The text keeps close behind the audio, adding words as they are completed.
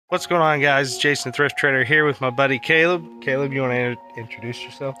What's going on, guys? Jason Thrift Trader here with my buddy Caleb. Caleb, you want to introduce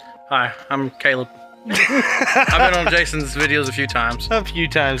yourself? Hi, I'm Caleb. I've been on Jason's videos a few times. A few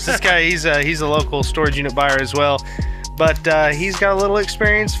times. This guy, he's a local storage unit buyer as well, but he's got a little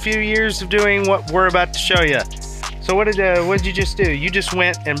experience, a few years of doing what we're about to show you. So what did you just do? You just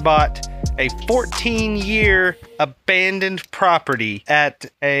went and bought a 14-year abandoned property at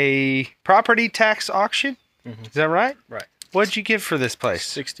a property tax auction. Mm-hmm. Is that right? Right. What'd you give for this place?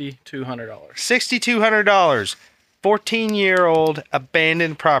 $6,200. $6,200. 14-year-old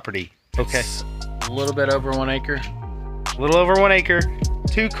abandoned property. Okay. It's a little bit over 1 acre. A little over 1 acre.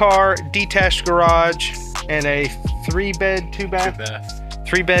 2-car detached garage and a 3-bed, 2-bath.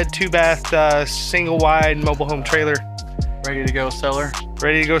 3-bed, 2-bath, single-wide mobile home trailer. Ready to go seller.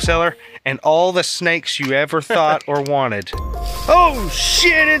 Ready to go seller. And all the snakes you ever thought or wanted. Oh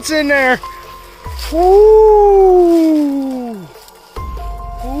shit! It's in there. Ooh.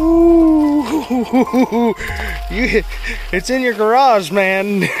 Ooh. It's in your garage,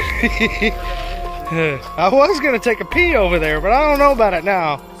 man. I was gonna take a pee over there, but I don't know about it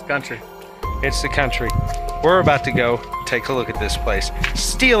now. It's country. It's the country. We're about to go take a look at this place.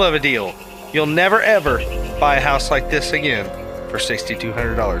 Steal of a deal. You'll never ever buy a house like this again for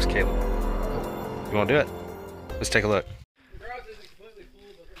 $6,200, Caleb. You want to do it? Let's take a look.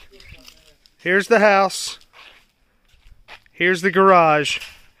 Here's the house. Here's the garage.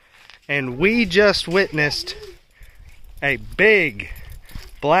 And we just witnessed a big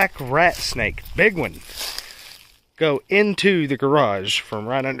black rat snake, big one, go into the garage from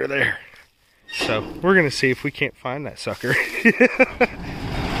right under there. So we're gonna see if we can't find that sucker.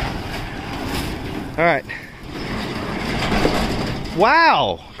 All right.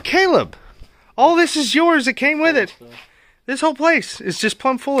 Wow, Caleb, all this is yours. It came with it. This whole place is just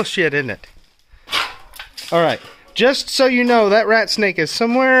plumb full of shit, isn't it? All right, just so you know, that rat snake is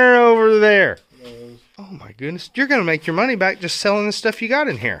somewhere over there. Oh my goodness, you're gonna make your money back just selling the stuff you got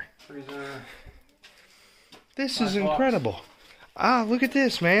in here. This is incredible. Ah, look at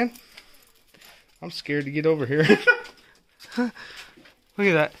this, man. I'm scared to get over here. Look at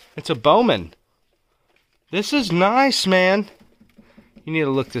that. It's a Bowman. This is nice, man. You need to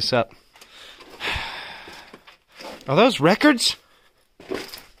look this up. Are those records?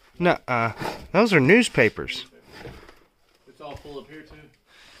 Nuh-uh. Those are newspapers. It's all full up here, too.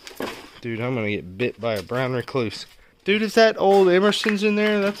 Dude, I'm gonna get bit by a brown recluse. Dude, if that old Emerson's in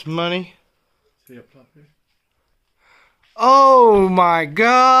there, that's money. See up top here? Oh my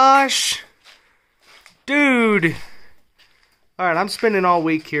gosh! Dude! Alright, I'm spending all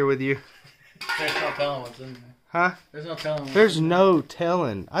week here with you. There's no telling what's in there. Huh? There's no telling. There's no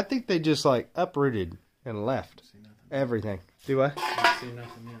telling. I think they just like uprooted and left everything. Do I? Haven't seen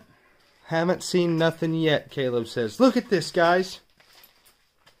nothing yet. Haven't seen nothing yet, Caleb says. Look at this, guys.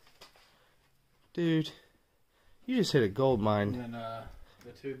 Dude, you just hit a gold mine. And then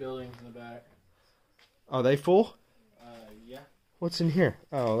the 2 buildings in the back. Are they full? Yeah. What's in here?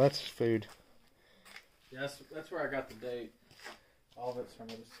 Oh, that's food. Yeah, that's where I got the date. All of it's from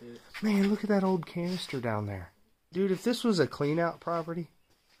the receipts. Man, look at that old canister down there. Dude, if this was a clean out property,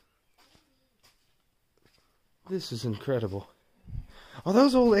 this is incredible. Are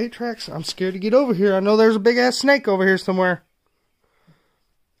those old 8-tracks? I'm scared to get over here. I know there's a big ass snake over here somewhere.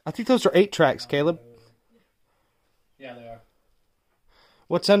 I think those are 8-tracks, Caleb. Yeah, they are.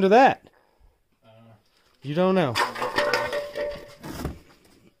 What's under that? You don't know.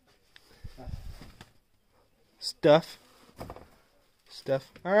 Stuff.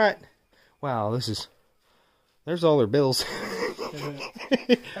 Alright. Wow, this is... There's all their bills.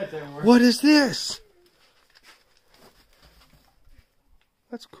 What is this?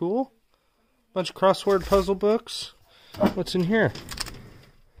 That's cool. Bunch of crossword puzzle books. What's in here?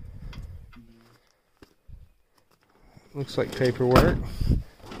 Looks like paperwork.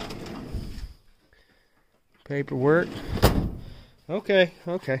 Okay.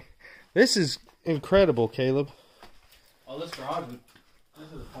 This is incredible, Caleb. Oh, this garage,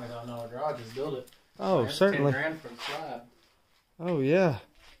 this is a $20,000 garage. Just build it. Oh, like, certainly. 10 grand for the slab. Oh, yeah.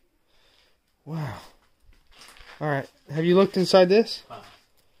 Wow. All right. Have you looked inside this?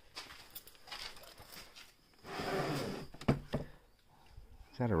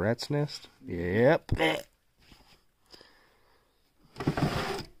 Is that a rat's nest? Yep.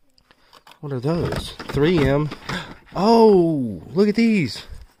 What are those? 3M. Oh, look at these.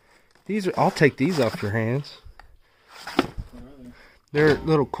 These are. I'll take these off your hands. They're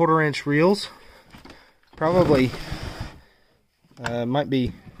little 1/4-inch reels. Probably might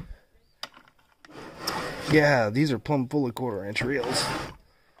be. Yeah, these are plumb full of 1/4-inch reels.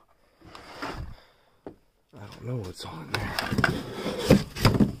 I don't know what's on there.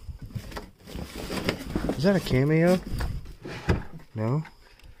 Is that a cameo? No.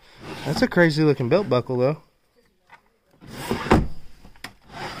 That's a crazy looking belt buckle though.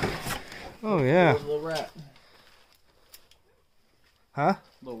 Oh yeah. Little rat. Huh?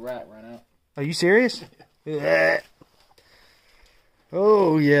 Little rat ran out. Are you serious? Yeah.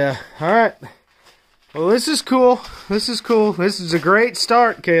 Oh yeah. All right. Well, this is cool. This is cool. This is a great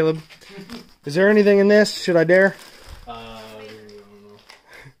start, Caleb. Is there anything in this? Should I dare? I don't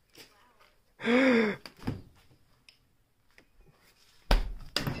know.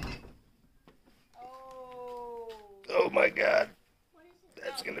 Oh my God.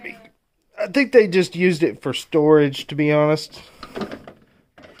 That's gonna be... I think they just used it for storage, to be honest.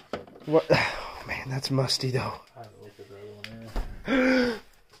 What? Oh man, that's musty though. I haven't looked at the other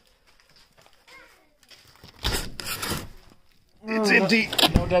one. It's empty.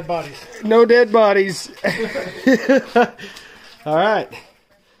 No dead bodies. No dead bodies. All right.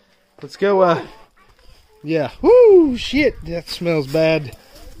 Let's go. Yeah. Woo! Shit, that smells bad.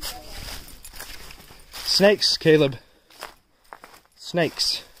 Snakes, Caleb.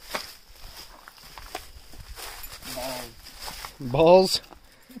 Snakes. Balls.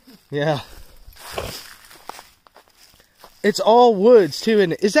 Yeah. It's all woods too,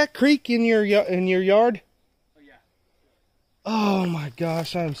 and is that creek in your yard? Oh yeah. Oh my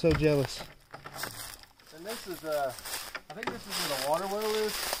gosh, I'm so jealous. And this is I think this is where the water well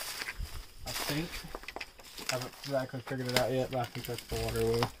is. I think. I haven't exactly figured it out yet, but I think that's the water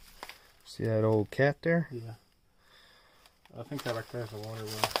well. See that old cat there? Yeah. I think that right there's the water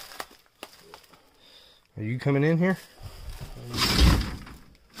well. Are you coming in here?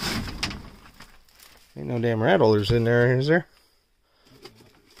 Ain't no damn rattlers in there, is there?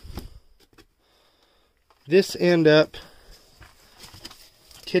 This end up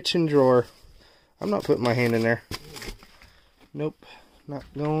kitchen drawer. I'm not putting my hand in there. Nope, not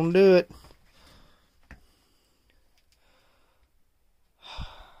gonna do it.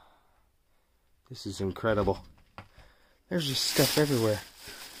 This is incredible. There's just stuff everywhere.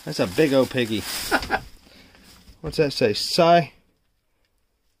 That's a big old piggy. What's that say?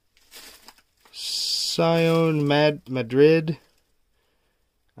 Sion Madrid.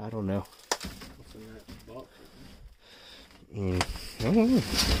 I don't know. What's in that box? I don't know.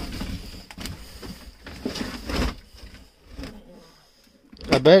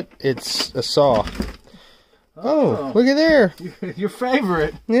 I bet it's a saw. Oh, look at there. Your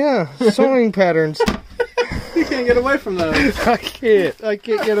favorite. Yeah, sewing patterns. You can't get away from those. I can't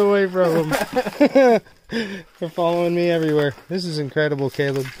get away from them. They're following me everywhere. This is incredible,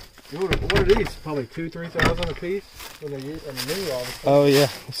 Caleb. What are these? Probably 2,000-3,000 a piece. When they're new, obviously. Oh yeah,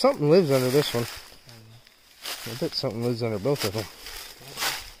 something lives under this one. I bet something lives under both of them.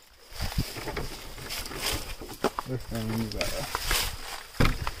 This thing's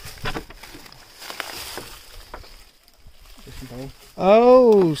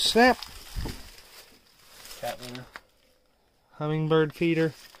Oh snap! cat litter. Hummingbird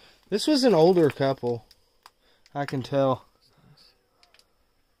feeder. This was an older couple. I can tell.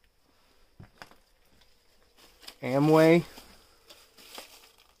 Amway.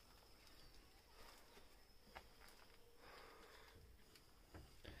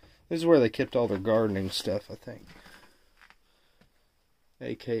 This is where they kept all their gardening stuff, I think.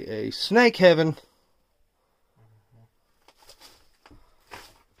 AKA Snake Heaven.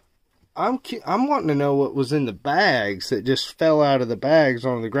 I'm wanting to know what was in the bags that just fell out of the bags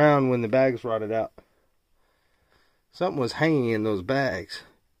on the ground when the bags rotted out. Something was hanging in those bags.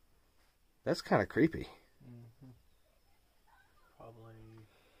 That's kind of creepy. Probably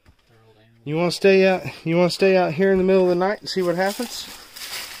old animals. You want to stay out? You want to stay out here in the middle of the night and see what happens?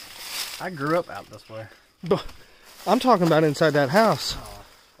 I grew up out this way. I'm talking about inside that house. Oh,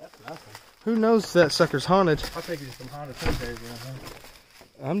 that's nothing. Who knows if that sucker's haunted? I'll take you to some haunted cemeteries.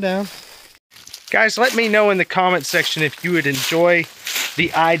 I'm down. Guys, let me know in the comment section if you would enjoy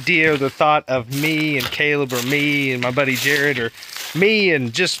the idea or the thought of me and Caleb, or me and my buddy Jared, or me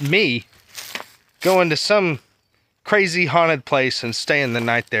and just me going to some crazy haunted place and staying the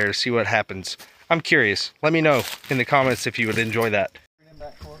night there to see what happens. I'm curious. Let me know in the comments if you would enjoy that.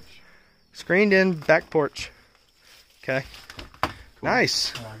 Back porch. Screened in back porch. Okay. Cool.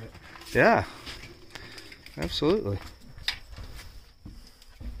 Nice. I like it. Yeah. Absolutely.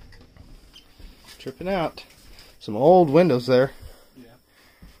 Tripping out. Some old windows there. Yeah.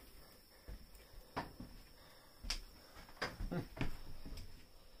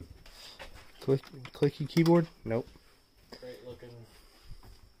 Clicky keyboard? Nope. Great looking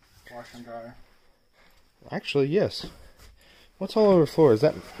washer and dryer. Actually, yes. What's all over the floor? Is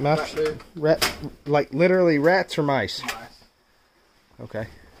that mouse? Rat, like literally rats or mice? Nice. Okay.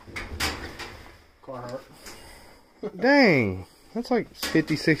 Carhartt. Dang. That's like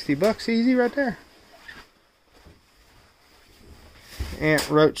 50, 60 bucks easy right there. Ant,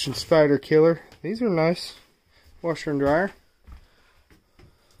 roach, and spider killer. These are nice. Washer and dryer.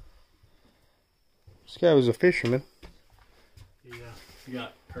 This guy was a fisherman. Yeah, you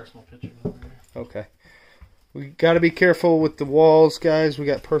got personal pictures over there. Okay. We got to be careful with the walls, guys. We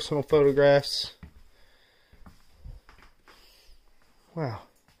got personal photographs. Wow.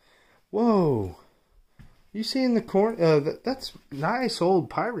 Whoa. You see in the corner? That's nice old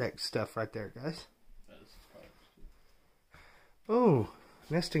Pyrex stuff right there, guys. Oh,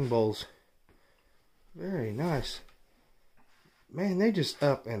 nesting bowls. Very nice. Man, they just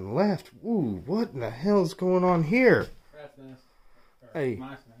up and left. Ooh, what in the hell is going on here? Rat's nest. A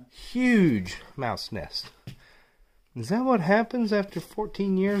Mice nest. huge mouse nest. Is that what happens after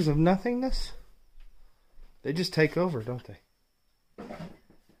 14 years of nothingness? They just take over, don't they?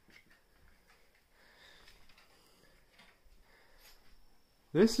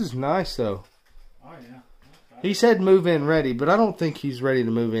 This is nice, though. Oh, yeah. He said move in ready, but I don't think he's ready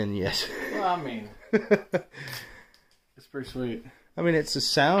to move in yet. Well, I mean, it's pretty sweet. I mean, it's a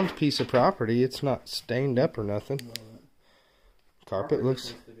sound piece of property. It's not stained up or nothing. Carpet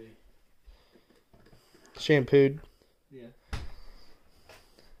looks shampooed. Yeah.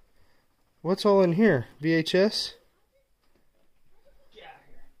 What's all in here? VHS? Get out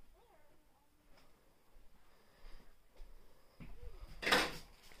of here.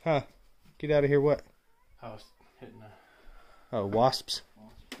 Huh. Get out of here what? I was hitting a... Oh, wasps.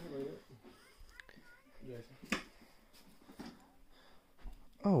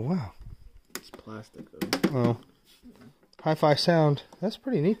 Oh, wow. It's plastic, though. Oh. Hi-fi sound. That's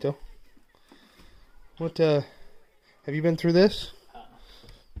pretty neat, though. What, have you been through this?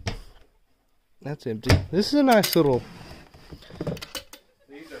 That's empty. This is a nice little...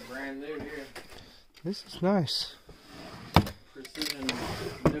 These are brand new here. This is nice. Precision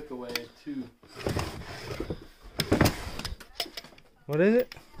Nook Away 2. What is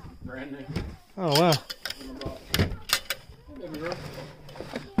it? Brand new. Oh, wow. In the box. Hey, baby girl.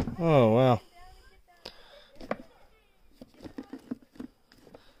 Oh, wow.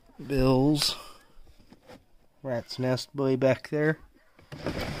 Bills. Rat's nest boy back there.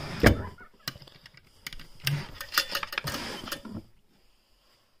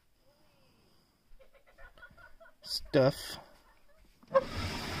 Stuff.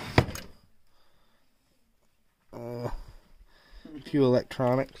 A few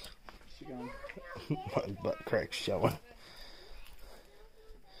electronics. My butt crack's showing.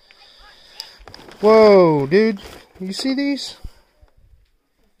 Whoa, dude. You see these?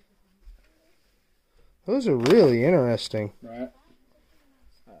 Those are really interesting. Right.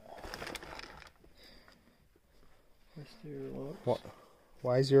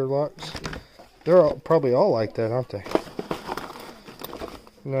 Wiser locks? They're probably all like that, aren't they?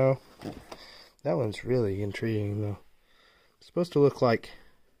 No. That one's really intriguing, though. It's supposed to look like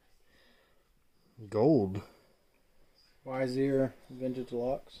gold. Wiser vintage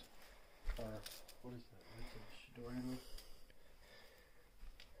locks. What is that? Vintage door handle?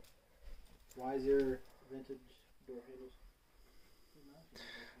 Wiser vintage door handles.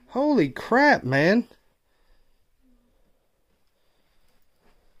 Holy crap, man.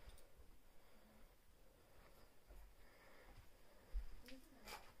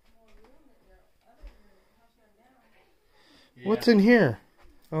 Yeah. What's in here?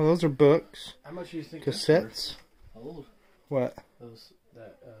 Oh, those are books. How much do you think? Cassettes. Old. What?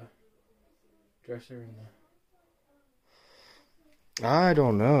 That dresser and the. I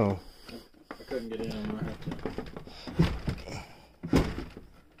don't know. I couldn't get in. I have to.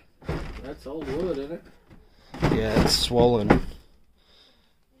 That's old wood, isn't it? Yeah, it's swollen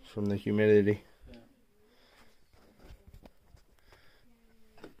from the humidity.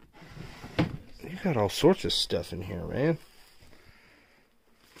 Yeah. You got all sorts of stuff in here, man.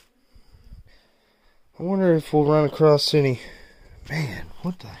 I wonder if we'll run across any... Man,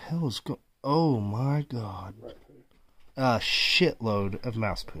 what the hell is going... Oh my god. A shitload of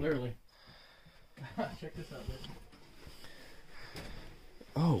mouse poop. Literally. Check this out, bitch.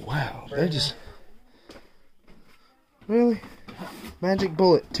 Oh wow. They just... Really? Magic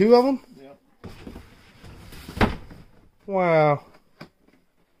bullet. 2 of them? Yep. Wow.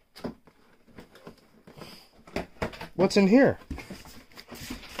 What's in here?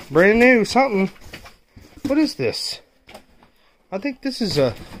 Brand new something. What is this? I think this is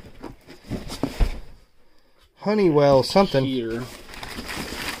a Honeywell something. Heater.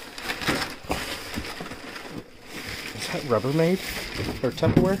 Is that Rubbermaid? Or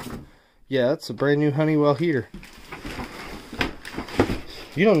Tupperware? Yeah, that's a brand new Honeywell heater.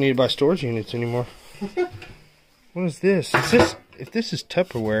 You don't need to buy storage units anymore. What is this? Is this? If this is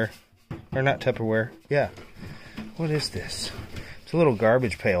Tupperware, or not Tupperware, yeah. What is this? It's a little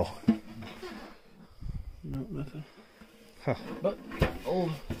garbage pail. No, nothing. Huh. But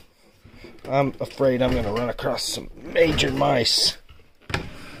old. I'm afraid I'm gonna run across some major mice.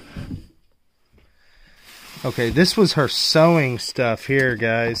 Okay, this was her sewing stuff here,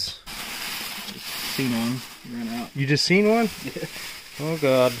 guys. Just seen one. Ran out. You just seen one? Yeah. Oh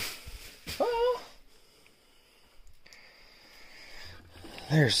God. Oh.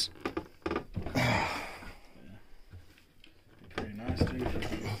 There's. Pretty nice too.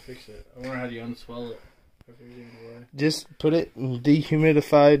 Fix it. I wonder how you unswell it. Just put it in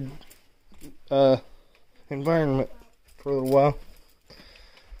dehumidified environment for a little while.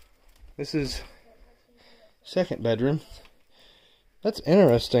 This is second bedroom. That's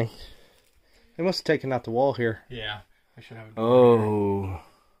interesting. They must have taken out the wall here. Yeah. I should have it. Oh.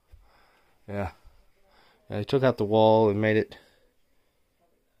 Yeah. Yeah, they took out the wall and made it.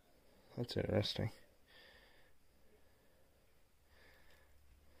 That's interesting.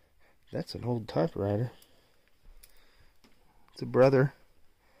 That's an old typewriter. It's a Brother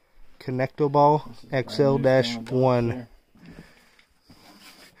Connectoball XL-1.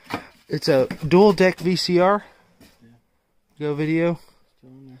 It's a dual deck VCR. Go video.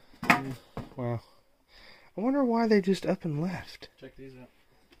 Wow. I wonder why they just up and left. Check these out.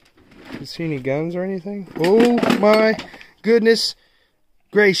 You see any guns or anything? Oh my goodness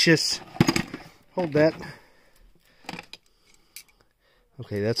gracious. Hold that.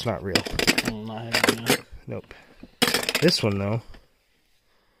 Okay, that's not real. Nope. This one though.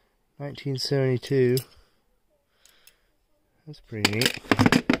 1972. That's pretty neat.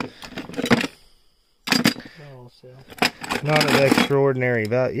 Not an extraordinary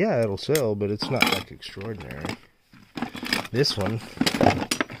value. Yeah, it'll sell, but it's not like extraordinary. This one.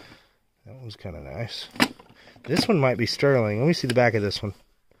 That one's kind of nice. This one might be sterling. Let me see the back of this one.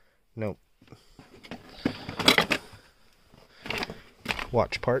 Nope.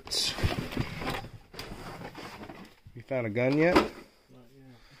 Watch parts. You found a gun yet?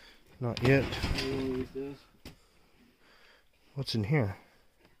 Not yet. What's in here?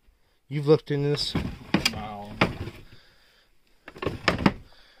 You've looked in this? No.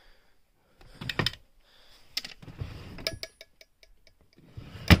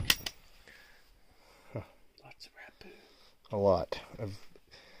 Huh. Lots of rat poo. A lot of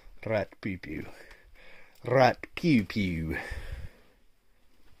rat pew pew. Rat pew pew.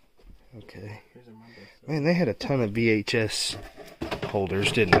 Okay. Man, they had a ton of VHS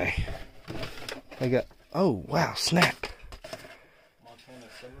holders, didn't they? They got. Oh, wow, snap.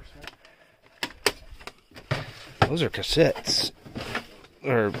 Those are cassettes.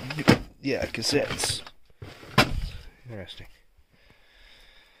 Or, yeah, cassettes. Interesting.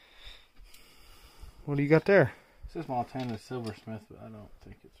 What do you got there? It says Montana Silversmith, but I don't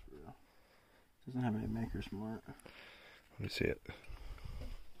think it's real. It doesn't have any Maker's Mark. Let me see it.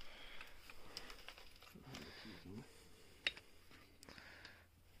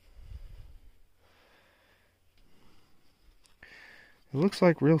 It looks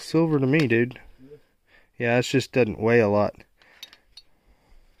like real silver to me, dude. Yeah, it just doesn't weigh a lot.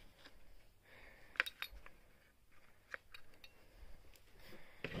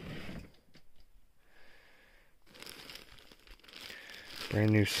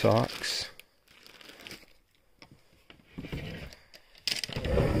 Brand new socks.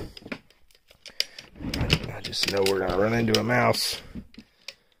 I just know we're gonna run into a mouse.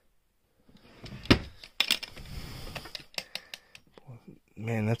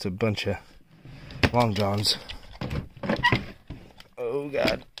 Man, that's a bunch of long johns. Oh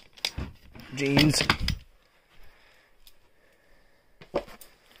God. Jeans.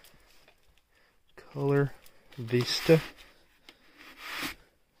 Color Vista.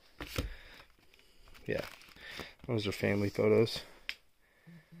 Yeah, those are family photos.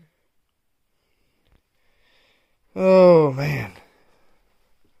 Oh man.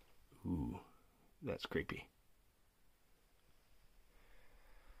 Ooh, that's creepy.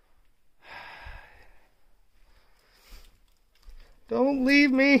 Don't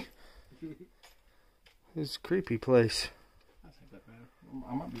leave me. This creepy place.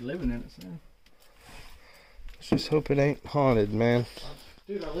 I might be living in it soon. Let's just hope it ain't haunted, man.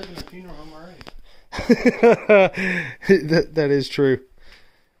 Dude, I live in a funeral home already. that is true.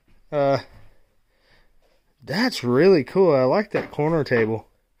 That's really cool. I like that corner table.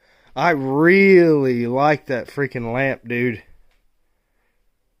 I really like that freaking lamp, dude.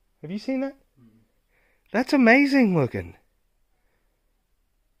 Have you seen that? That's amazing looking.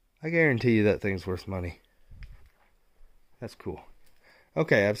 I guarantee you that thing's worth money. That's cool.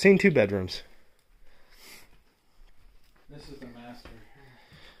 Okay, I've seen 2 bedrooms. This is the master.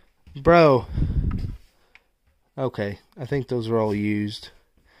 Bro. Okay, I think those are all used.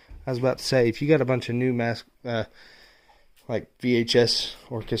 I was about to say, if you got a bunch of new like VHS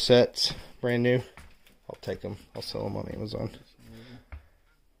or cassettes, brand new, I'll take them. I'll sell them on Amazon.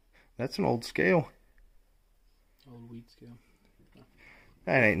 That's an old scale. Old weed scale.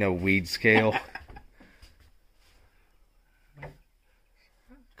 That ain't no weed scale.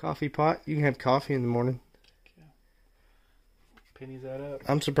 Coffee pot. You can have coffee in the morning. Pennies that up.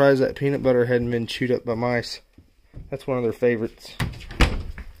 I'm surprised that peanut butter hadn't been chewed up by mice. That's one of their favorites.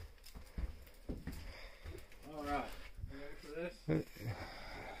 Alright. You ready for this?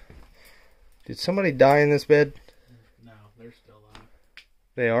 Did somebody die in this bed? No, they're still alive.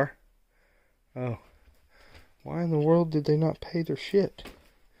 They are? Oh. Why in the world did they not pay their shit?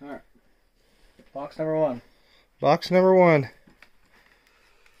 Alright. Box number 1. Box number 1.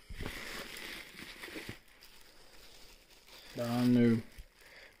 Brand new.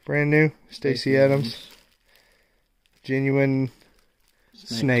 Brand new. Stacey Adams. Genuine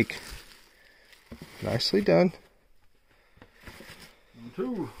snake. Nicely done. Number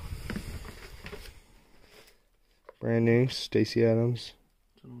 2. Brand new. Stacey Adams.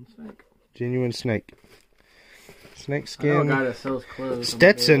 Snake. Genuine snake. Snake I know a skin. guy that sells clothes.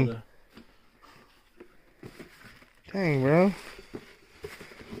 Stetson. Dang, bro.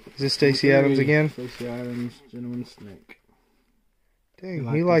 Is this Stacey Adams again? Stacey Adams, genuine snake.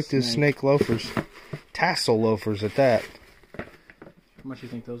 Dang, he liked his snake loafers. Tassel loafers at that. How much do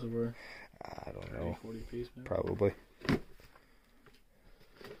you think those were? I don't know. 40 piece, maybe? Probably.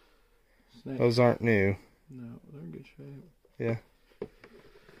 Snake. Those aren't new. No, they're in good shape. Yeah.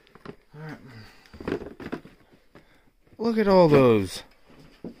 Alright. Look at all those.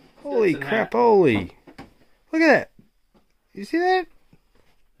 Holy crap, holy. Look at that. You see that?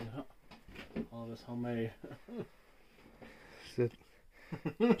 Yeah. All this homemade. Is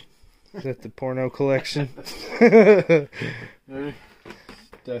that the porno collection?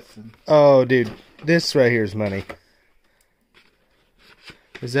 Stetson. Oh, dude. This right here is money.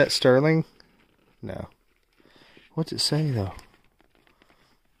 Is that sterling? No. What's it say, though?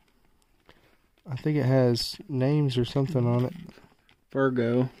 I think it has names or something on it.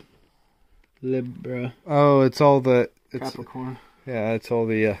 Virgo. Libra. Oh, it's all the... Capricorn. Yeah, it's all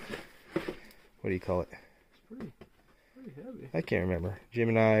the... what do you call it? It's pretty heavy. I can't remember.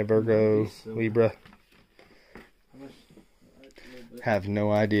 Gemini, Virgo, Libra. Have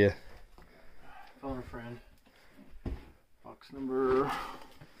no idea. Phone a friend. Box number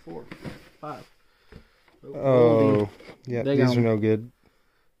 4, 5. Oh, yeah, these are no good.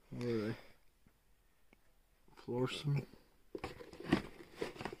 What are they? Florson.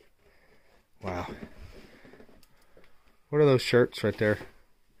 Wow. What are those shirts right there?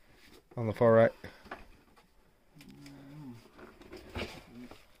 On the far right.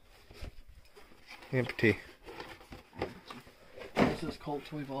 Empty. This is Colt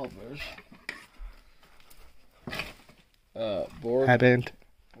Revolvers. Board. Haband.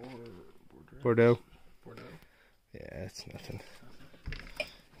 Bordeaux. Bordeaux. Yeah, it's nothing.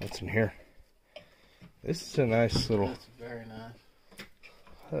 What's in here? This is a nice little... That's very nice.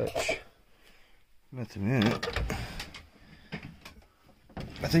 Hutch. Nothing in it.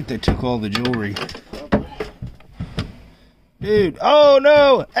 I think they took all the jewelry. Dude, oh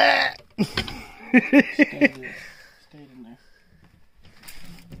no! Ah! Stayed in there.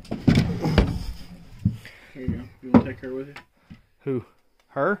 Here you go. You want to take her with you? Who?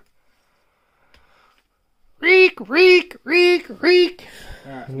 Her? Reek, reek, reek, reek.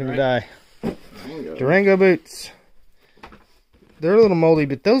 Alright, I'm gonna die. Durango. Durango boots. They're a little moldy,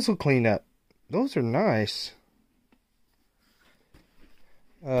 but those will clean up. Those are nice.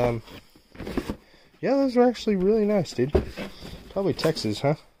 Yeah, those are actually really nice, dude. Probably Texas,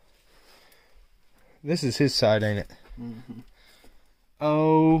 huh? This is his side, ain't it? Mm-hmm.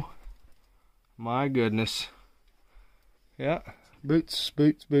 Oh my goodness. Yeah, boots,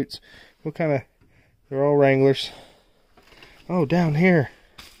 boots, boots. What kind of... They're all Wranglers. Oh, down here.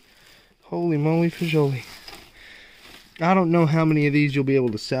 Holy moly fajoli. I don't know how many of these you'll be able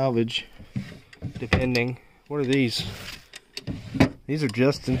to salvage. Depending. What are these? These are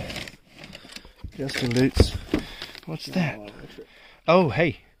Justin boots. What's that? Oh,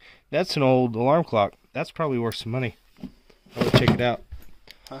 hey. That's an old alarm clock. That's probably worth some money. I would check it out.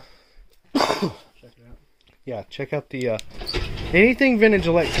 Huh? Check it out. Yeah, check out the... anything vintage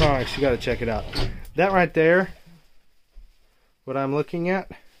electronics, you gotta check it out. That right there, what I'm looking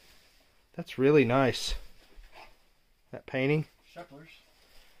at, that's really nice. That painting. Sheplers.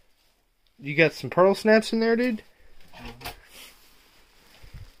 You got some pearl snaps in there, dude?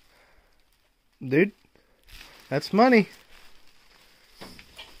 dude, that's money.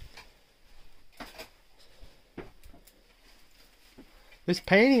 This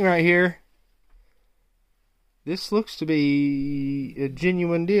painting right here, this looks to be a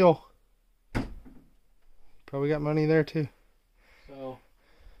genuine deal. Probably got money there too. So,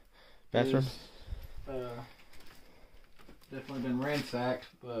 bathroom. Definitely been ransacked,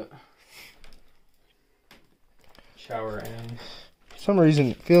 but shower in. For some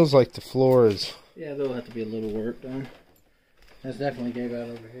reason, it feels like the floor is. Yeah, there'll have to be a little work done. That's definitely gave out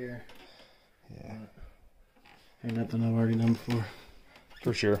over here. Yeah. Ain't nothing I've already done before.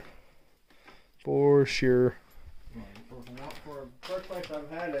 For sure. For sure. For a first place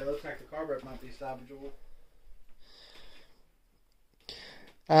I've had, it looks like the carpet might be salvageable.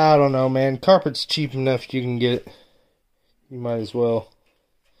 I don't know, man. Carpet's cheap enough you can get it. You might as well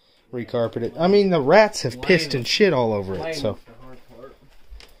recarpet it. I mean, the rats have pissed and shit all over it, so.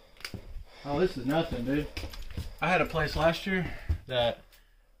 Oh, this is nothing, dude. I had a place last year that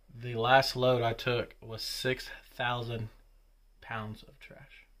the last load I took was 6,000 pounds of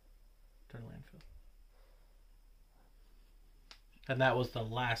trash to the landfill. And that was the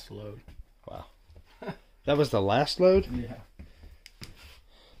last load. Wow. That was the last load? Yeah.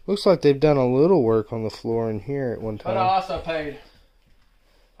 Looks like they've done a little work on the floor in here at one time. But I also paid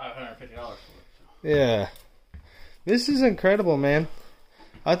 $550 for it. So. Yeah. This is incredible, man.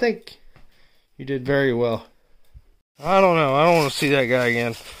 I think you did very well. I don't know. I don't want to see that guy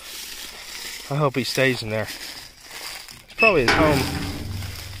again. I hope he stays in there. It's probably his home.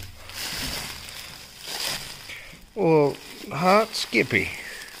 Well, hot Skippy.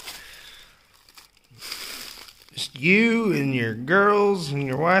 Just you and your girls and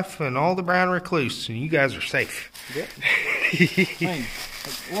your wife and all the brown recluse, and you guys are safe. Yep. Man,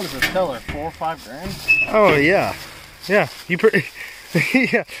 what is a cellar? 4 or 5 grand? Oh yeah, yeah. You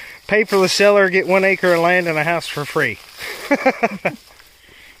yeah. Pay for the cellar, get 1 acre of land and a house for free.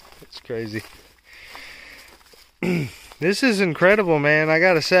 That's crazy. This is incredible, man. I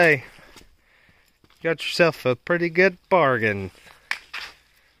gotta say, you got yourself a pretty good bargain.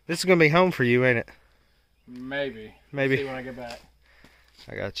 This is gonna be home for you, ain't it? Maybe. Maybe. See when I get back.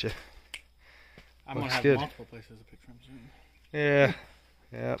 I got you. I'm gonna have multiple places to pick from soon. Yeah.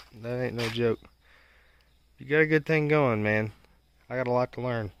 Yep. That ain't no joke. You got a good thing going, man. I got a lot to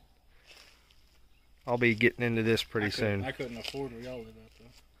learn. I'll be getting into this pretty soon. I couldn't afford where y'all live at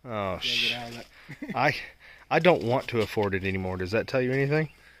though. Oh Get out of that. I don't want to afford it anymore. Does that tell you anything?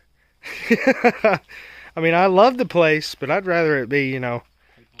 I mean, I love the place, but I'd rather it be,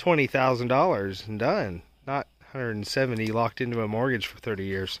 $20,000 and done, not $170 locked into a mortgage for 30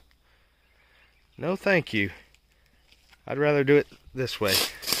 years. No, thank you. I'd rather do it this way.